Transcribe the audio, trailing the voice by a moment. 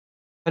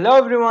Hello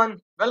everyone,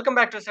 welcome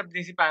back to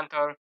SFDC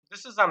Panther.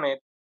 This is Amit,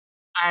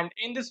 and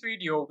in this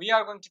video we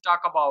are going to talk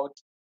about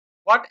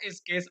what is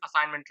case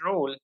assignment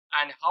rule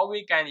and how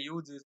we can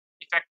use it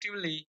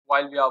effectively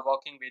while we are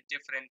working with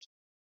different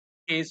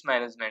case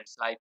managements,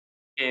 like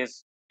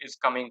case is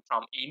coming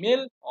from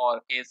email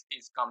or case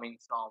is coming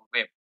from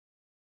web.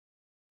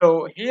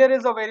 So here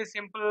is a very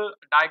simple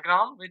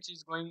diagram which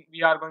is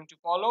we are going to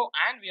follow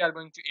and we are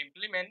going to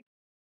implement.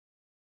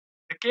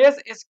 The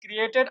case is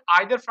created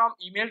either from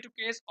email to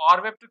case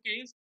or web to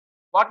case.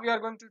 What we are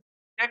going to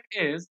check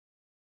is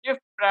if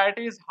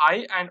priority is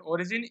high and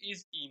origin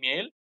is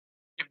email.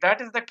 If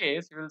that is the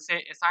case, we will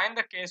say assign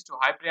the case to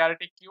high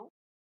priority queue.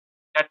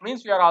 That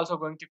means we are also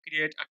going to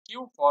create a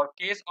queue for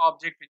case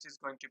object which is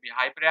going to be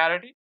high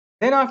priority.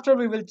 Then after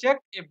we will check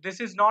if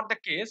this is not the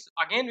case.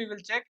 Again we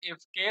will check if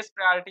case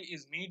priority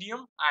is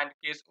medium and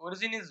case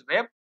origin is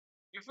web.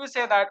 If we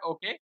say that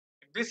okay,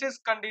 if this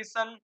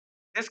condition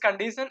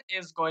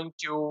is going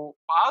to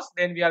pass,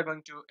 then we are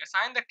going to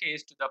assign the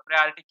case to the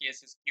priority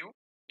cases queue,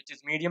 which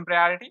is medium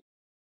priority.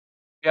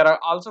 We are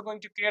also going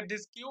to create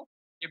this queue.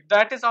 If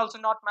that is also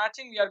not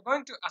matching, we are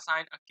going to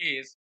assign a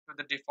case to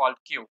the default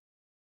queue.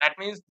 That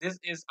means this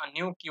is a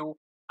new queue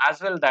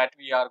as well that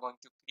we are going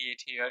to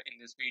create here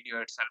in this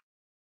video itself.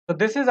 So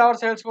this is our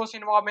Salesforce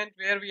environment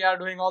where we are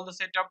doing all the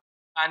setup.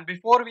 And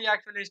before we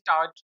actually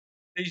start,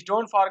 please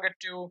don't forget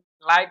to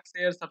like,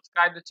 share,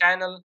 subscribe the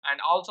channel and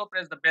also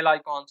press the bell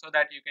icon so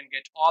that you can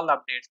get all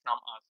updates from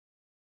us.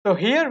 So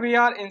here we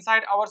are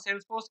inside our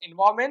Salesforce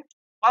environment.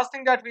 First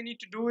thing that we need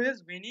to do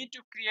is we need to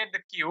create the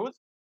queues.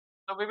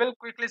 So we will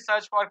quickly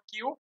search for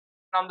queue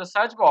from the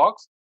search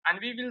box and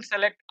we will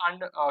select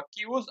under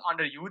queues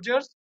under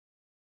users,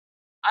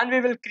 and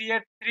we will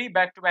create 3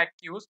 back-to-back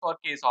queues for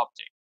case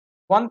object.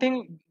 One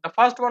thing, the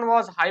first one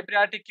was high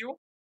priority queue.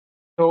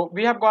 So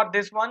we have got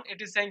this one.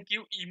 It is saying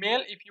queue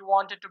email. If you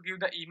wanted to give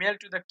the email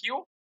to the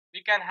queue,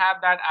 we can have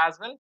that as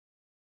well.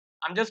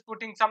 I'm just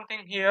putting something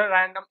here,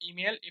 random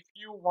email. If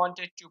you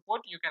wanted to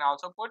put, you can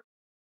also put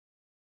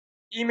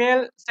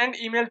email, send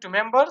email to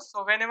members.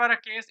 So whenever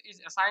a case is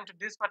assigned to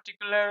this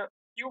particular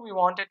queue, we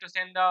wanted to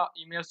send the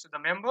emails to the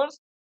members.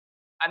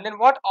 And then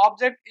what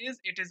object is,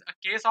 it is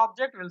a case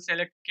object. We'll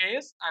select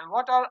case. And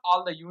what are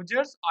all the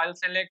users? I'll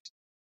select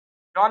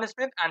John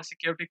Smith and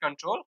security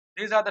control.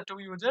 These are the 2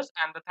 users,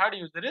 and the 3rd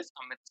user is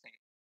Amit Singh.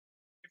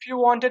 If you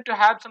wanted to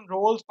have some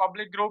roles,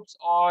 public groups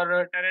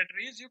or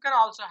territories, you can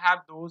also have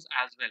those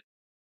as well.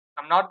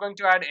 I'm not going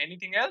to add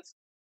anything else.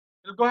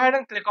 We'll go ahead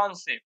and click on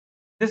save.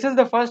 This is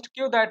the first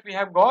queue that we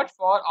have got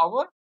for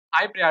our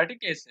high priority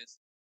cases.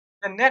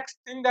 The next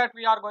thing that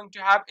we are going to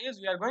have is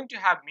we are going to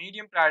have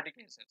medium priority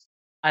cases.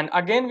 And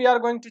again we are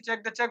going to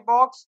check the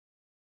checkbox.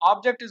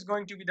 Object is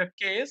going to be the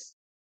case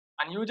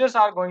and users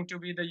are going to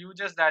be the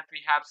users that we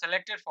have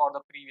selected for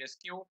the previous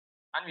queue,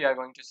 and we are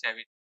going to save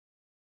it.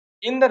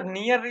 In the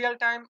near real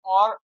time,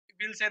 or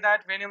we'll say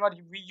that whenever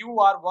you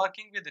are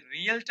working with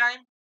real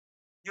time,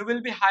 you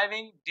will be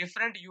having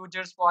different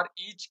users for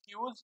each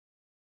queues.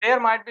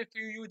 There might be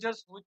few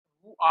users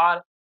who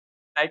are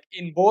like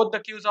in both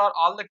the queues or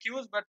all the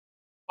queues, but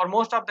for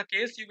most of the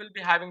case you will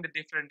be having the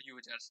different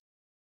users.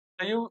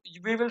 So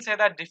we will say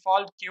that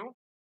default queue,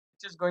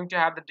 which is going to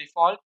have the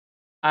default,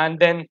 and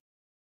then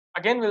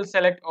again we'll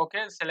select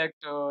okay, select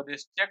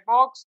this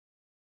checkbox.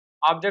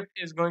 Object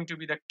is going to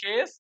be the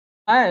case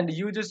and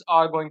users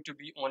are going to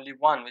be only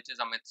one, which is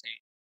Amit Singh.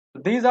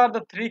 So these are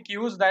the 3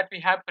 queues that we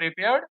have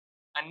prepared,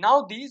 and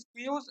now these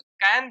queues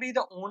can be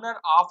the owner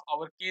of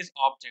our case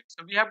object.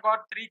 So we have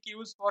got 3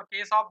 queues for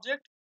case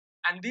object,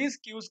 and these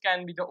queues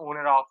can be the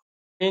owner of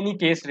any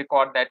case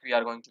record that we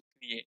are going to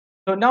create.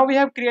 So now we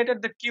have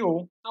created the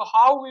queue. So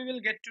how we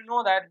will get to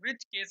know that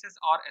which cases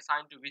are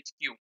assigned to which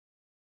queue?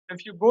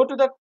 If you go to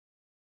the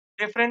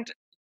different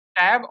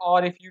tab,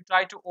 or if you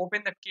try to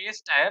open the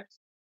case tabs,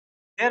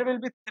 there will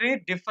be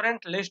 3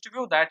 different list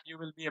view that you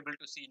will be able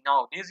to see.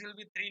 Now these will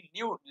be 3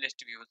 new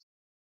list views.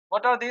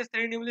 What are these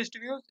 3 new list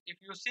views? If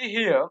you see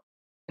here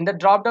in the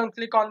drop down,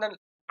 click on the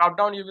drop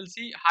down, you will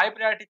see high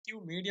priority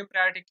queue, medium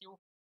priority queue,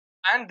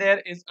 and there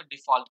is a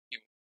default queue.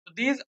 So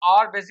these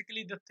are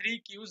basically the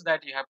 3 queues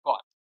that you have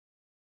got,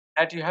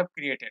 that you have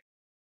created.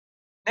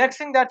 Next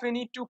thing that we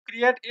need to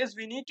create is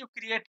we need to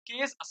create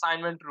case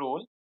assignment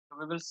rule. So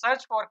we will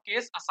search for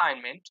case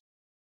assignment,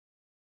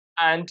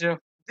 and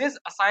these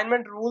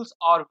assignment rules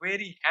are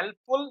very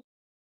helpful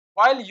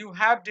while you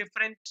have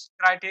different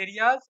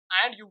criteria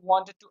and you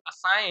wanted to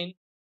assign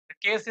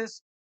the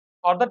cases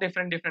for the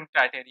different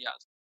criteria.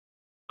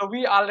 So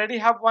we already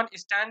have one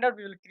standard,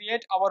 we will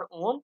create our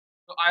own.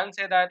 So I will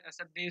say that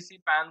SFDC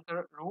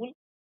Panther rule.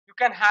 You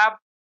can have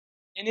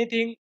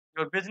anything,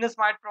 your business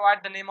might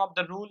provide the name of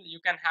the rule, you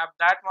can have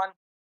that one.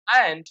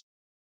 And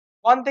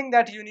one thing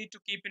that you need to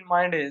keep in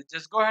mind is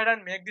just go ahead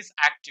and make this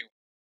active.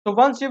 So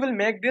once you will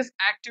make this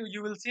active,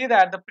 you will see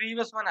that the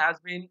previous one has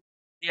been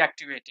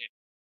deactivated.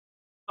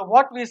 So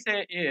what we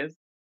say is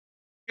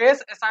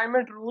case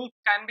assignment rule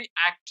can be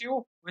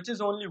active, which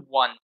is only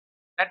one.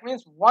 That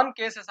means one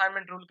case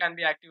assignment rule can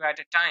be active at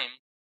a time,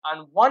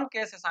 and one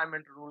case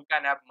assignment rule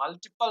can have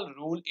multiple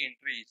rule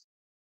entries.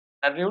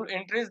 The rule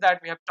entries that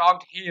we have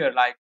talked here,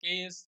 like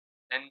case,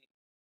 then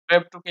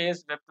web to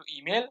case, web to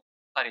email,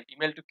 sorry,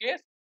 email to case.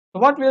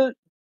 So what we'll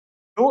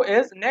do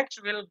is next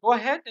we'll go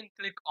ahead and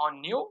click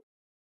on new,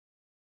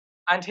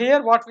 and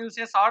here what we'll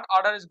say sort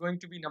order is going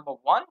to be number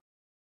 1.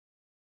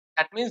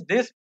 That means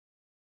this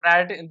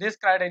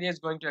criteria is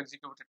going to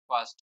execute it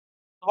first.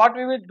 So what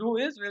we will do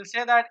is we'll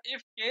say that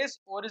if case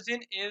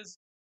origin is,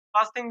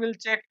 first thing we'll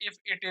check if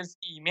it is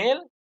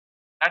email.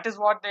 That is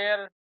what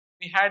there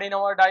we had in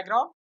our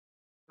diagram.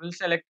 We'll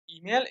select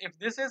email if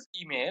this is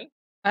email,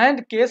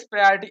 and case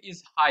priority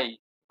is high,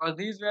 because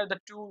these were the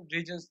two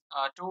regions,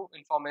 two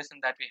information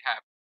that we have.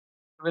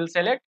 We'll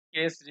select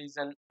case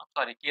reason,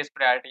 sorry, case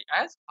priority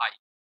as high.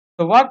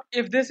 So what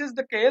if this is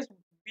the case,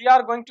 we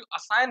are going to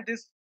assign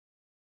this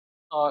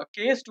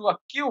case to a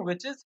queue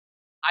which is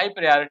high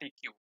priority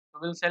queue. So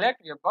we'll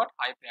select, we have got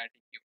high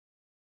priority queue.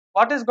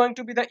 What is going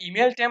to be the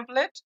email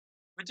template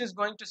which is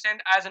going to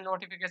send as a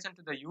notification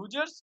to the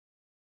users?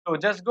 So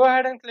just go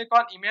ahead and click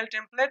on email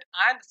template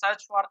and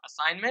search for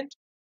assignment.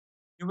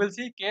 You will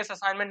see case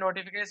assignment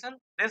notification.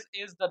 This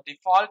is the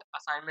default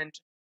assignment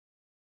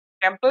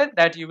template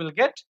that you will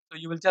get. So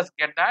you will just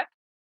get that.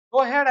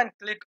 Go ahead and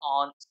click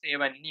on save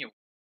and new,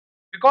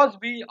 because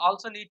we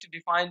also need to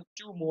define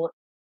two more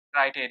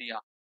criteria.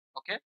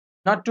 Okay,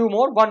 not two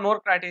more, one more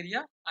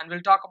criteria, and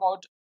we'll talk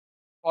about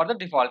for the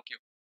default queue.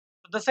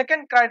 So the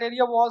second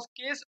criteria was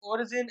case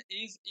origin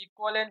is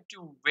equivalent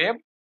to web.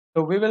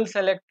 So we will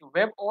select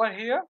web over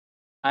here,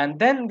 and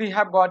then we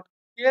have got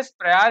case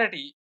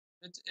priority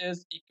which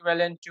is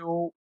equivalent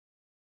to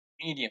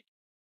medium.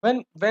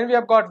 When we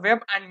have got web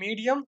and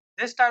medium,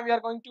 this time we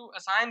are going to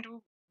assign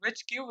to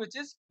which queue, which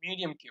is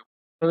medium queue.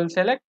 So we'll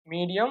select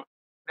medium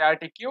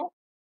priority queue.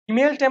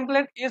 Email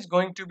template is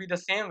going to be the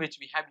same which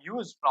we have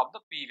used from the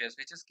previous,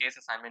 which is case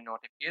assignment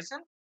notification.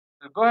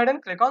 We'll go ahead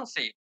and click on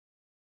save.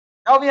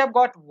 Now we have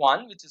got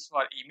one which is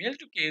for email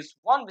to case,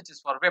 one which is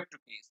for web to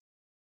case,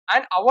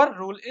 and our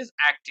rule is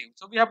active.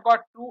 So we have got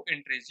two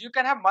entries. You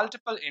can have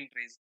multiple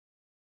entries.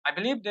 I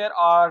believe there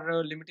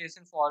are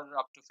limitations for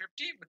up to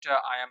 50, but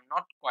I am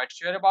not quite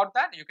sure about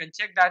that. You can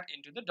check that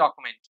into the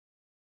document.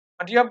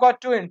 But you have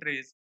got two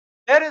entries.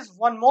 There is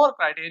one more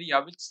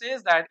criteria which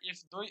says that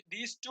if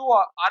these two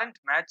aren't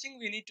matching,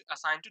 we need to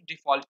assign to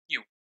default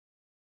queue.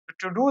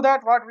 So to do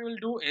that, what we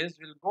will do is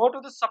we'll go to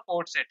the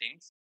support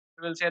settings.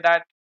 We will say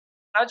that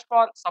search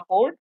for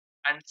support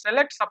and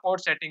select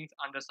support settings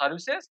under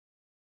services.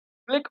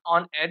 Click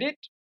on edit.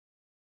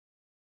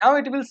 Now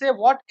it will say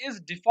what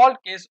is default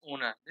case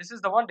owner. This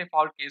is the one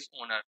default case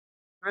owner.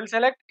 We'll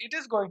select it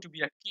is going to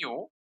be a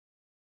queue,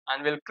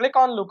 and we'll click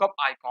on lookup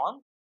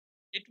icon.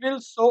 It will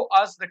show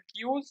us the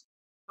queues.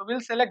 So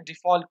we'll select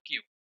default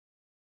queue,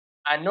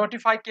 and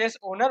notify case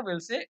owner will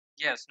say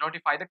yes,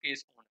 notify the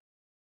case owner,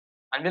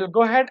 and we'll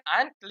go ahead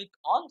and click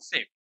on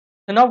save.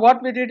 So now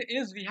what we did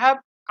is we have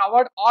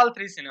covered all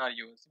three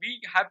scenarios. We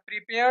have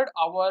prepared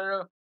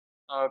our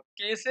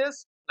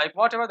cases, like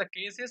whatever the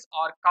cases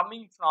are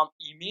coming from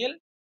email,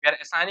 we are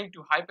assigning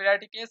to high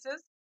priority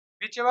cases.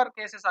 Whichever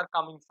cases are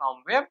coming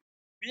from web,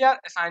 we are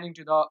assigning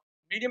to the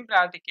medium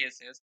priority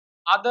cases.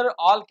 Other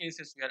all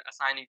cases we are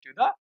assigning to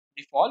the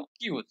default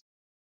queues.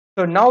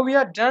 So now we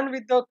are done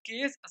with the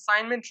case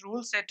assignment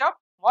rule setup.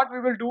 What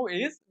we will do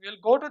is we will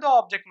go to the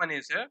object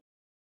manager.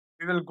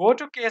 We will go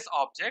to case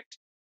object.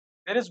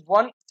 There is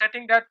one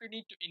setting that we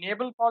need to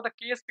enable for the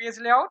case page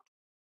layout.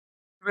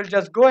 We will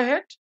just go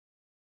ahead,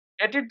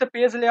 edit the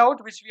page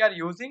layout which we are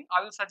using.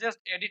 I will suggest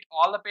edit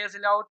all the page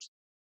layouts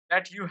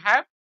that you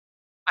have,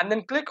 and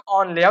then click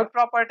on layout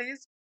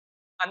properties,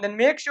 and then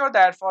make sure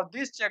that for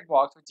this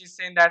checkbox which is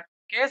saying that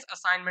case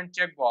assignment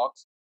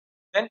checkbox,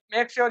 then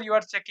make sure you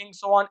are checking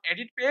so on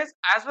edit page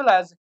as well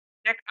as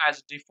check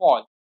as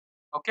default.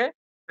 Okay,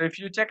 so if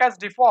you check as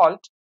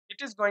default,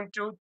 it is going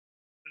to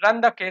run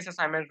the case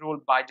assignment rule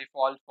by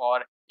default for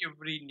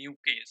every new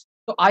case.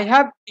 So I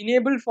have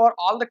enabled for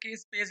all the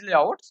case page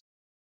layouts.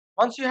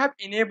 Once you have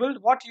enabled,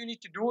 what you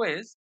need to do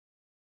is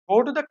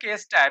go to the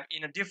case tab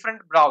in a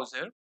different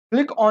browser,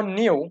 click on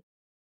new,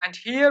 and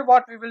here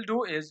what we will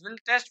do is we'll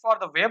test for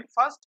the web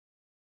first.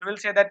 We will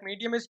say that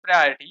medium is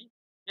priority,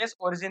 case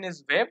origin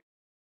is web,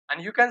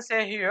 and you can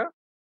say here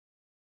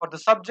for the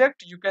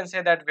subject you can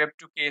say that web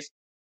to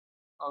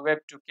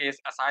case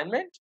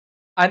assignment,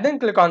 and then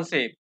click on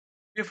save.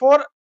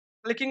 Before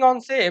clicking on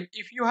save,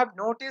 if you have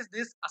noticed,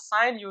 this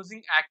assign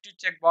using active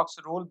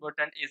checkbox rule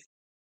button is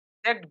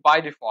checked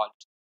by default,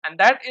 and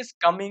that is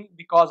coming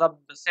because of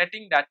the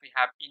setting that we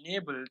have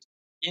enabled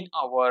in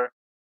our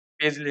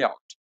page layout.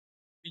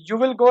 You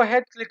will go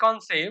ahead, click on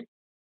save,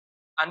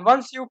 and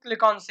once you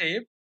click on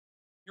save,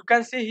 you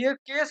can see here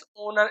case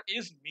owner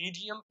is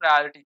medium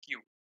priority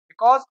queue,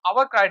 because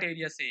our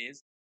criteria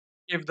says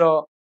if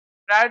the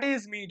priority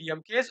is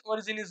medium, case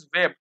origin is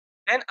web,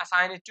 then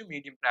assign it to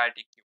medium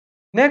priority queue.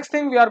 Next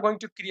thing, we are going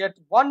to create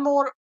one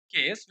more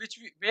case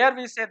where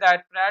we say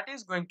that priority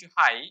is going to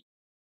high,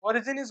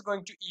 origin is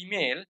going to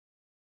email,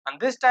 and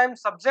this time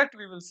subject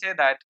we will say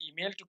that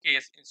email to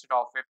case instead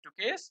of web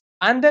to case,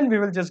 and then we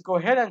will just go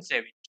ahead and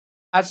save it.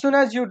 As soon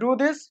as you do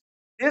this,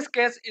 this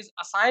case is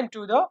assigned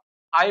to the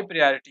high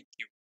priority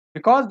queue,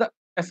 because the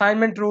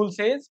assignment rule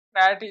says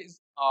priority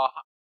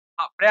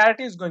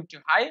is going to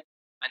high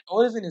and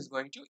origin is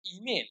going to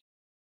email.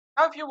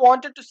 Now if you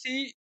wanted to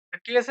see the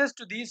cases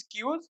to these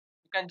queues,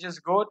 you can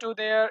just go to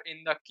there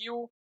in the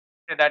queue,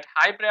 say that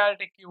high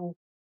priority queue.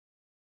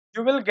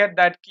 You will get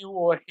that queue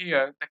over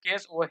here, the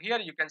case over here.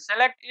 You can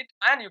select it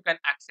and you can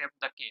accept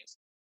the case.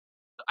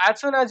 So as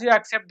soon as you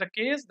accept the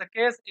case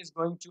is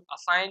going to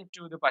assign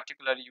to the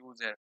particular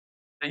user,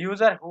 the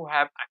user who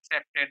have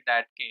accepted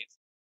that case.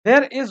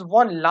 There is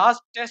one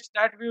last test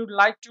that we would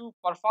like to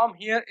perform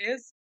here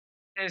is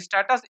the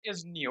status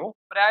is new,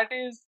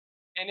 priority is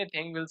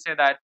anything. We'll say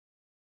that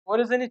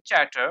origin is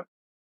chatter,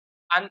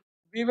 and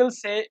we will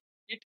say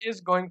it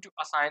is going to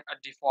assign a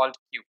default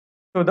queue.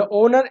 So the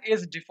owner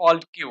is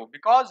default queue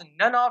because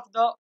none of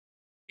the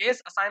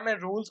case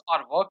assignment rules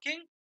are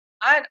working,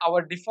 and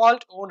our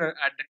default owner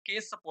at the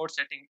case support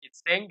setting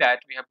is saying that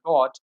we have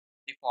got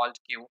default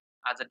queue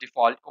as a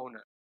default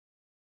owner.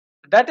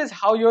 So that is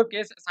how your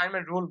case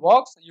assignment rule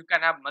works. You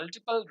can have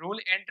multiple rule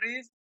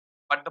entries,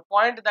 but the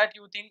point that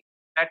you think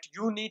that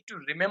you need to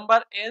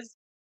remember is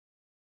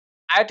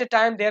at a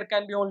time there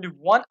can be only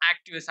one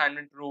active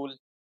assignment rule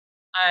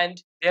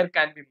and there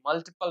can be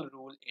multiple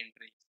rule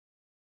entries.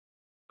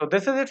 So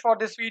this is it for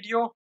this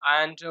video,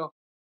 and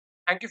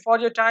thank you for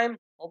your time.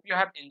 Hope you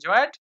have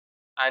enjoyed.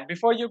 And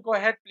before you go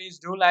ahead, please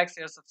do like,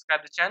 share,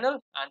 subscribe the channel.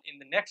 And in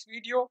the next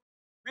video,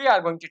 we are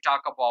going to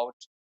talk about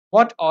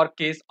what are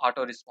case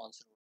auto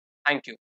response rules. Thank you.